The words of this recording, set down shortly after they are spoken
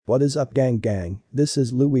What is up gang? This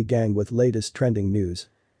is Louis Gang with latest trending news.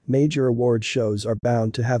 Major award shows are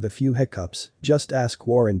bound to have a few hiccups, just ask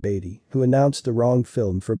Warren Beatty, who announced the wrong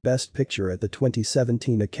film for Best Picture at the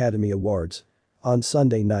 2017 Academy Awards. On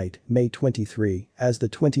Sunday night, May 23, as the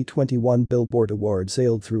 2021 Billboard Award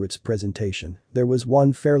sailed through its presentation, there was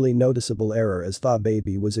one fairly noticeable error as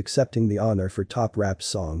Dababy was accepting the honor for Top Rap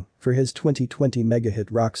Song for his 2020 mega-hit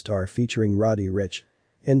Rockstar featuring Roddy Ricch.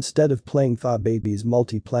 Instead of playing Dababy'S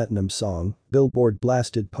multi-platinum song, Billboard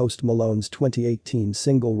blasted Post Malone's 2018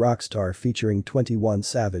 single Rockstar featuring 21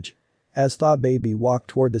 Savage. As Dababy walked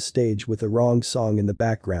toward the stage with the wrong song in the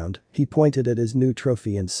background, he pointed at his new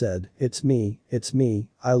trophy and said, it's me,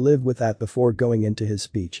 I'll live with that before going into his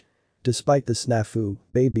speech. Despite the snafu,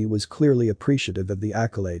 Baby was clearly appreciative of the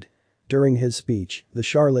accolade. During his speech, the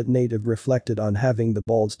Charlotte native reflected on having the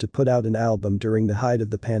balls to put out an album during the height of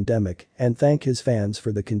the pandemic and thank his fans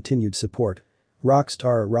for the continued support.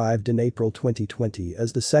 Rockstar arrived in April 2020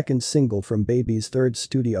 as the second single from Baby's third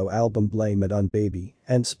studio album Blame It on Baby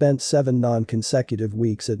and spent 7 non-consecutive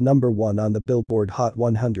weeks at #1 on the Billboard Hot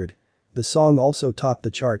 100. The song also topped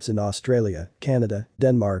the charts in Australia, Canada,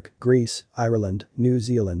 Denmark, Greece, Ireland, New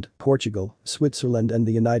Zealand, Portugal, Switzerland and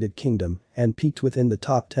the United Kingdom, and peaked within the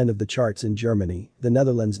top 10 of the charts in Germany, the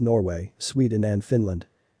Netherlands, Norway, Sweden and Finland.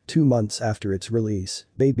 2 months after its release,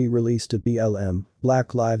 Baby released a BLM,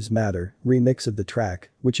 Black Lives Matter, remix of the track,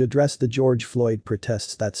 which addressed the George Floyd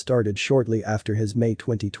protests that started shortly after his May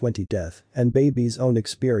 2020 death and Baby's own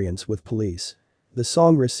experience with police. The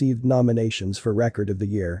song received nominations for Record of the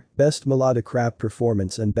Year, Best Melodic Rap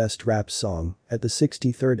Performance and Best Rap Song at the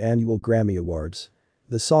 63rd Annual Grammy Awards.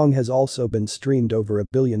 The song has also been streamed over 1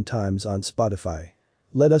 billion times on Spotify.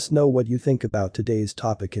 Let us know what you think about today's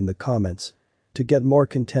topic in the comments. To get more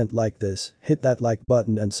content like this, hit that like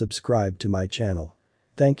button and subscribe to my channel.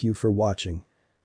 Thank you for watching.